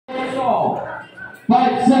all.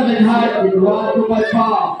 5-7 height in 1-2-5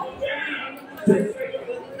 pound.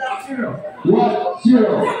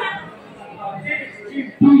 1-0.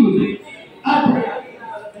 Adrian.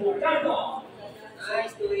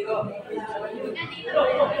 Nice, tuloy ko.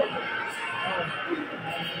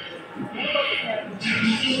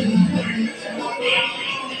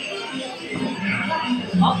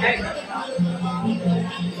 Okay.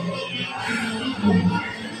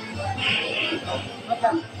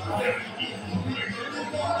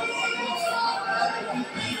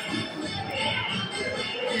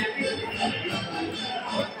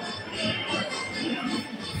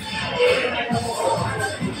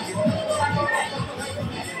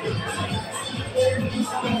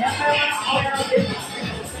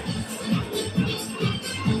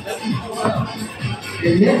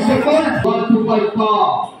 The next opponent, 1-2-5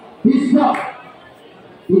 pound. He's up.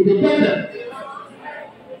 Independent.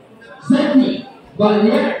 Sydney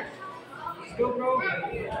Blair. Let's go, bro.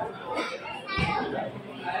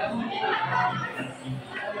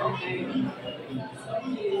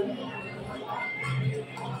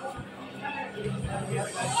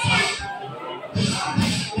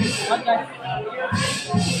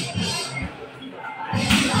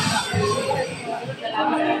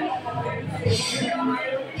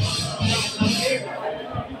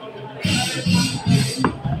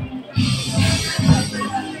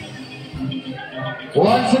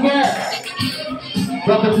 Once again,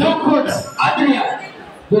 from the blue corner, Adrian,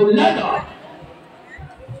 bulado.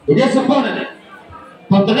 It is opponent.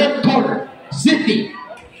 From the left corner, Sydney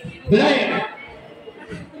Blair.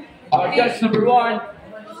 Our judge number 1.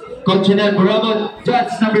 Coach Nel Bravo,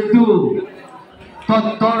 judge number 2.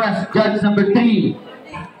 Todd Torres, judge number 3.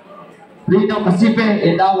 Rino Pacife,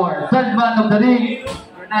 and our third man of the ring,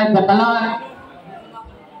 Ronald Catalan.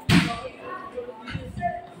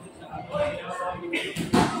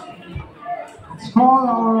 Call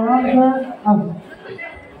our runner up.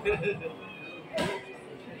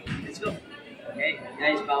 Let's go. Okay,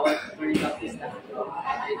 guys, bawal tuloy practice na.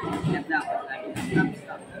 Ingat lang.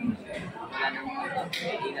 Stop. Wala nang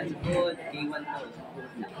ingat sa food. K1 to.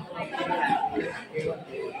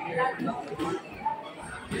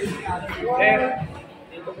 Okay.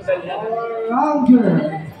 Dito po sa inyo. Rounder.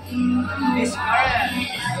 Miss Karen.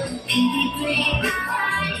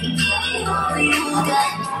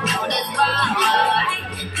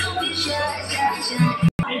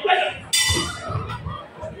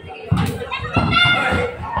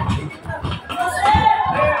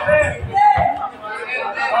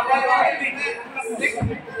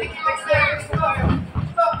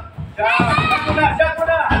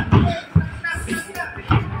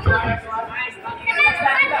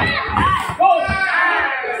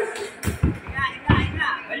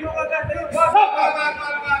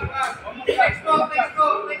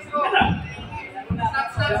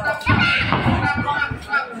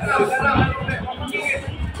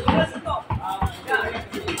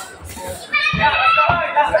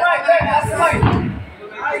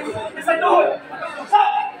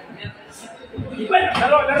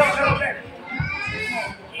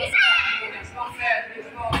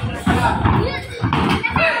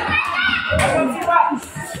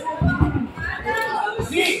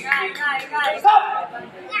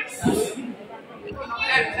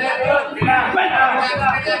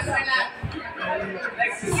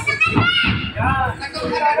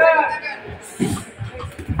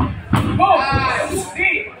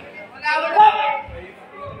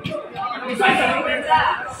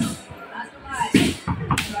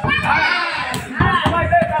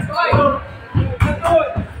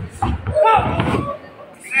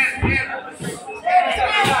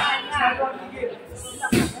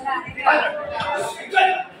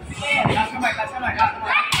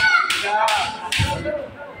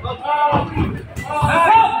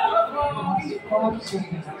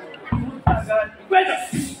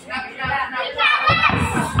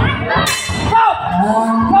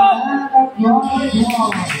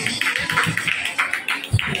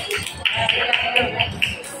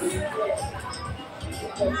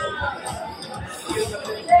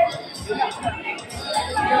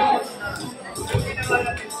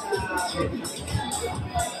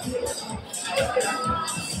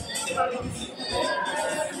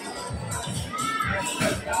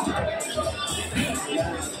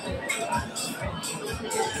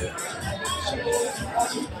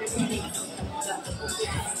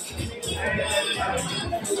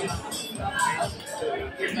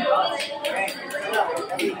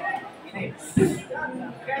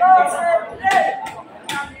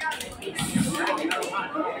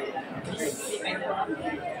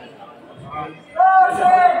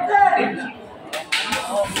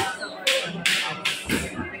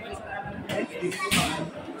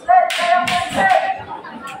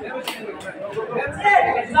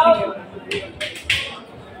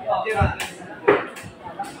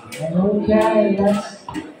 Okay, let's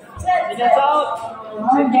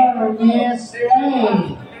number is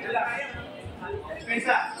A.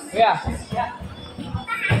 Yeah.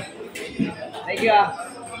 Thank you.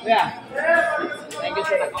 Yeah. Thank you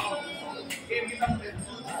so much.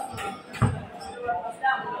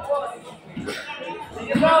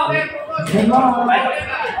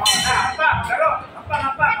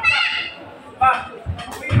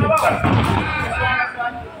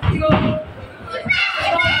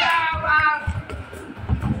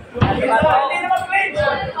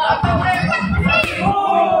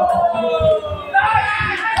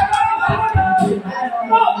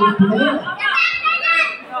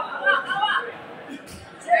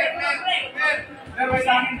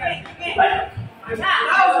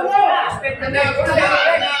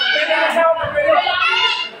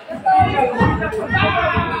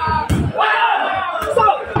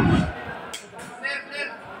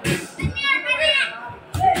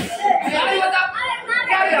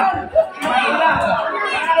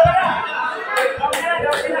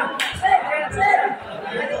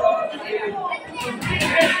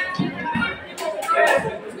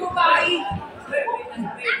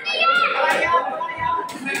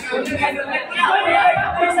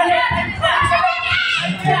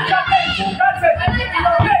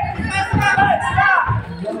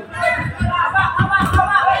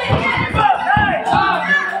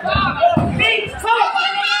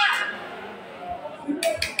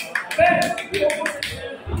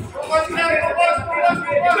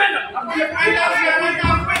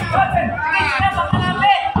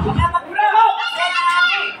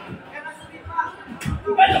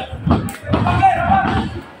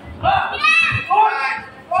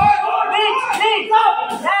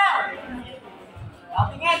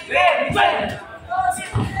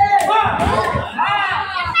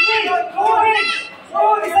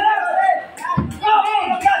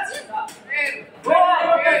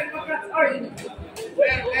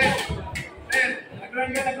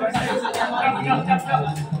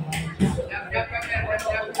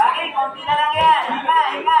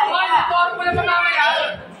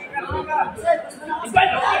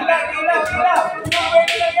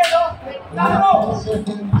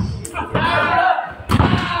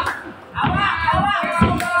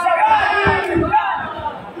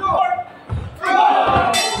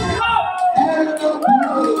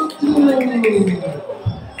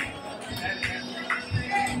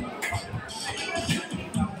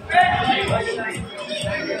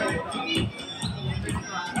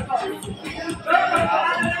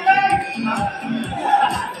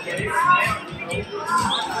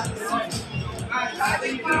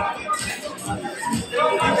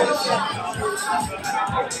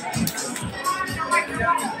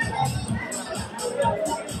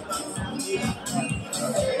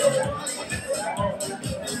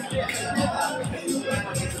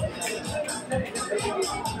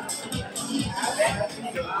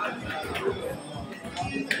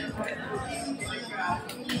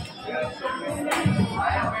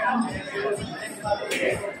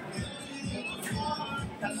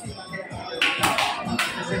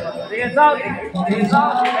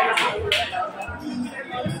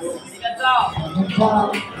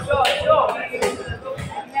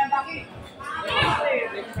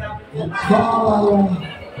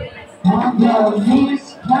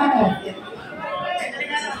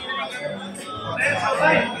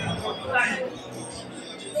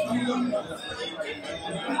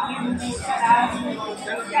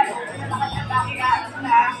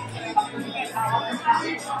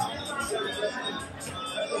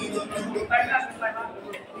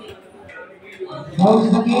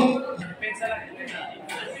 Close the gate.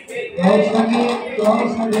 Close the gate.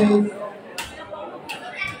 Close the gate.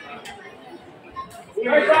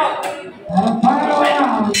 And final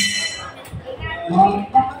round.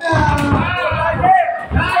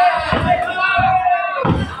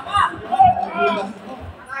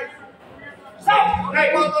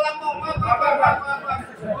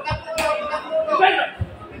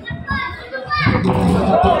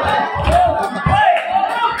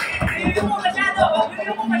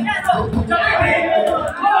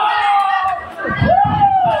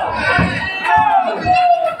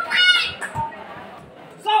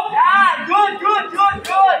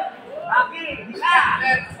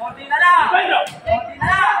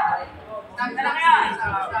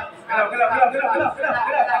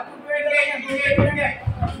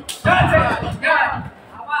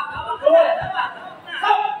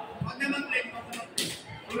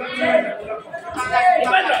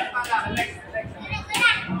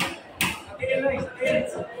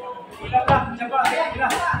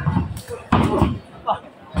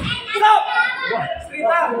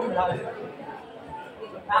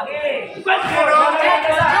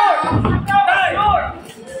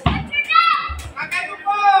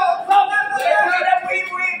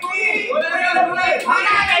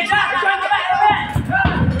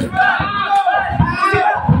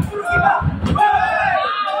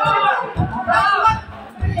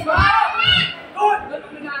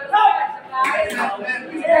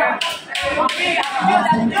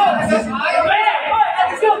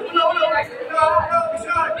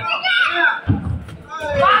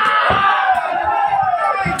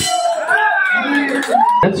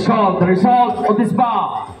 Let's call the result of this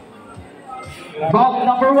bout. Bout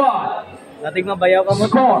number 1. Nating mabayaw ka mo.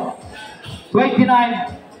 Score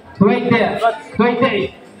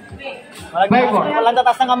 29-28. Favor. Walang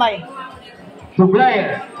tatas ng kamay. To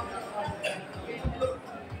Blair.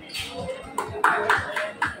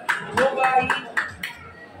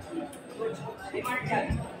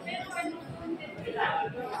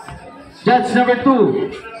 Judge number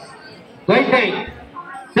 2.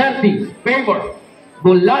 28-30. Favor.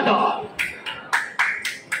 Bulado.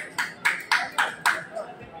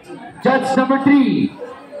 Judge number 3.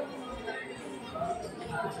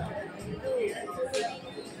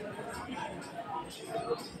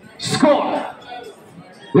 Score.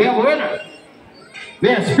 We have a winner. We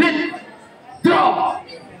have split draw.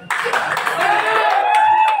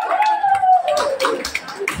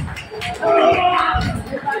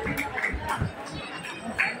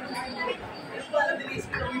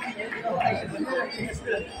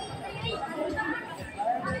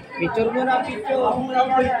 Picture mo na, picture.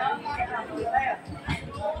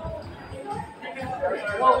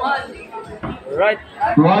 Right.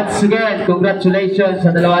 Once again, congratulations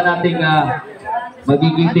sa dalawa nating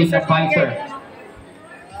magiging team na fighter.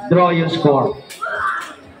 Draw your score.